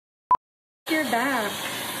you're back.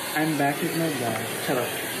 I'm back with my bag. Shut up.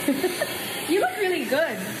 You look really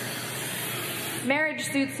good. Marriage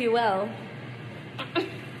suits you well.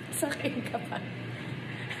 Sakay ka pa.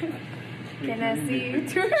 Can I see you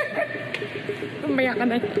too? Umaya ka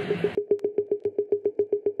na.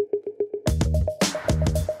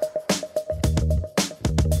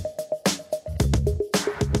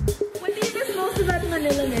 What do you miss most about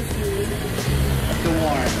Manila, Missy? The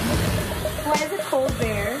warm. Why is it cold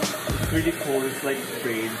there? It's really cold. It's like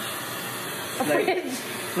fridge. A fridge?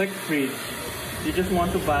 It's like fridge. You just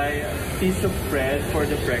want to buy a piece of bread for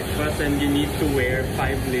the breakfast and you need to wear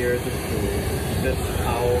 5 layers of clothes. That's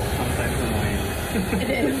how sometimes annoying. It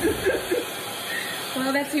is. Well,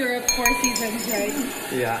 that's Europe, 4 seasons, right?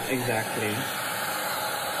 Yeah, exactly.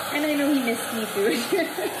 And I know he missed me too.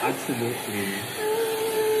 Absolutely.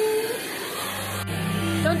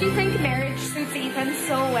 Don't you think marriage suits Ethan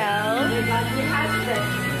so well? He has this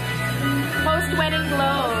post-wedding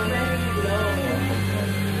glow.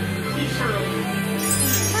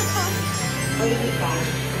 Oily pa.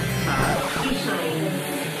 He shines.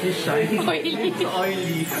 He's shiny. Oily. It's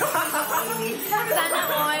oily. Sana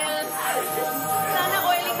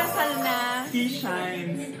oily kasal na. He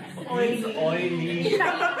shines. He's oily.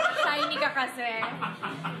 Shiny ka kasi.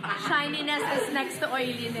 Shininess is next to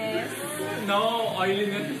oiliness. No,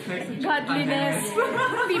 oiliness is next to Godliness.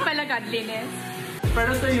 Hindi pala godliness.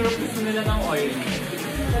 Pero sa Europe gusto nila ng oiliness.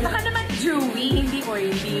 Baka naman dewy, hindi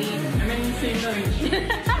oily. I mean, same na rin siya.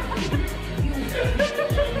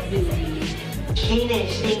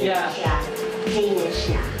 Danish. Yeah. Danish,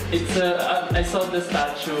 yeah. It's I saw the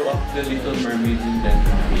statue of the Little Mermaid in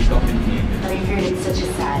Denmark. In Copenhagen. I heard it's such a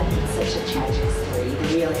sad, such a tragic story. The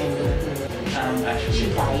real ending. Actually, She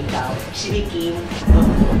died out. She became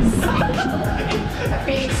a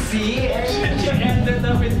pixie. she ended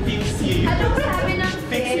up with Pixie. Anong sabi ng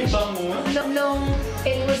Pixie fish bangus. nung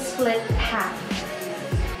it was split half?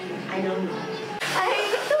 I don't know. Ay,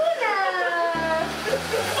 tuna!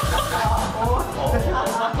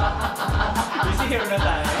 Busy here na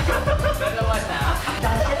tayo. Dalawa na.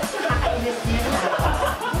 That's nakakainis niya na.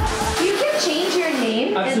 You can change your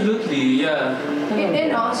name Absolutely, yeah. in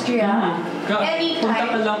Austria.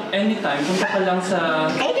 Anytime. Punta ka lang sa...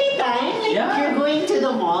 Anytime, like Yeah. you're going to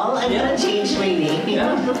the mall, I'm gonna change my name.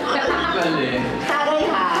 Yeah. Galing. Haray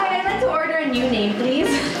ha. Hi, I'd like to order a new name,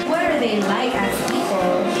 please. What are they like as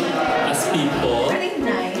people? As people? Are they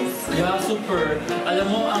nice? Yeah, super. Alam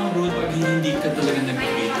mo, ang rude pag hindi ka talaga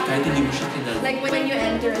nag-greet, kahit hindi mo siya kilala. Like when you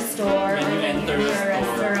enter a store, When you or enter a a store.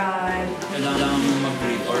 restaurant. Kailangan mo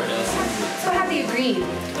mag-greet or else. So how do you greet?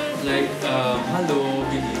 Like, hello,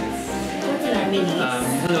 Bilis. What's that, Minnie?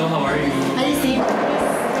 Hello, how are you? How do you say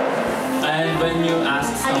And when you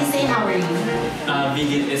ask How do you say how are you?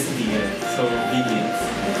 Vigil is dear. So, Vigils.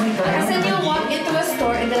 Oh my god. Because then you'll walk into a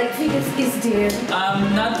store and be like, Vegas is dear.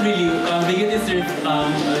 Not really. Vigil is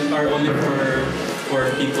are only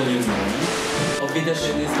for people you know.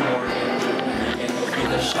 Obidasyon is more and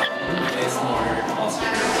Obidasyon is more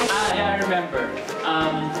Austrian. Yeah, I remember.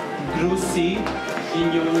 Grusi,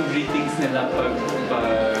 yun yung greetings nila pag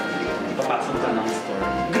papasok ka ng store.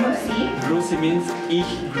 Grusi? Grusi means ich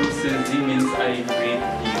grüße Sie means I greet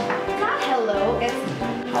you. Not hello, it's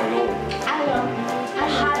Hello. Hello.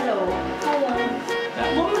 hello. Hello.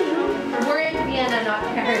 Yeah. Bonjour. We're in Vienna, not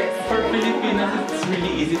Paris. For Filipinos, it's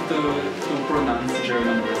really easy to pronounce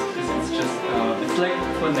German words because it's just it's like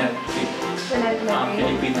phonetic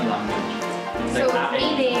Filipino language. It's So like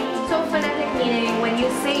phonetic meaning when you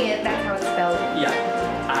say it, that's how it's spelled. yeah,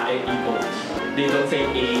 A, E, I, O. They don't say A,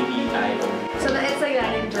 E, I, O. So it's like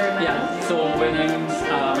that in German. Yeah. So when I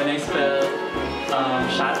spell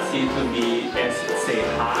Schatzi, it would be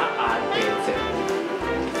S-C-H-A-T-Z.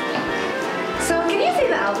 So can you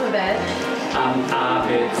say the alphabet? A,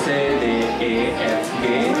 B, C, D, E, F,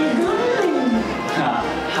 G, H,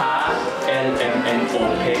 L, M, N, O,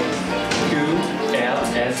 P, Q, L,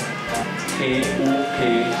 S, T, U,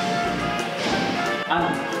 P.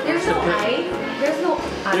 There's no I. There's no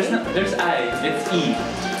I. There's I. It's E.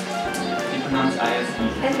 You pronounce I as E.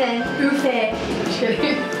 And then Ufe.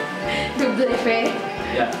 Dublefe.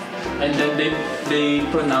 Yeah. And then they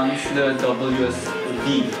pronounce the W as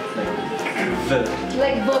V, like V.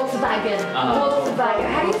 Like Volkswagen. Volkswagen.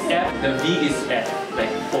 How do you say F. The V is F, like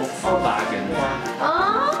Volkswagen.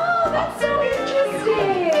 Oh, that's so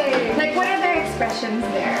interesting. Like what are their expressions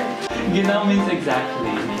there? Genau means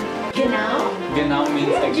exactly. Genau? Genau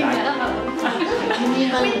means exactly.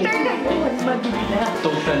 Winter na yun, magina.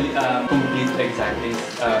 Totally, complete exactly.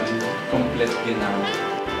 Complete genau.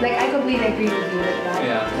 Like I completely agree with you with that.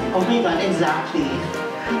 Yeah. Okay, but exactly.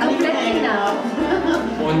 Complete enough.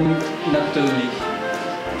 Naturally.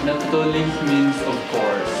 Naturally means of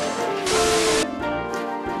course.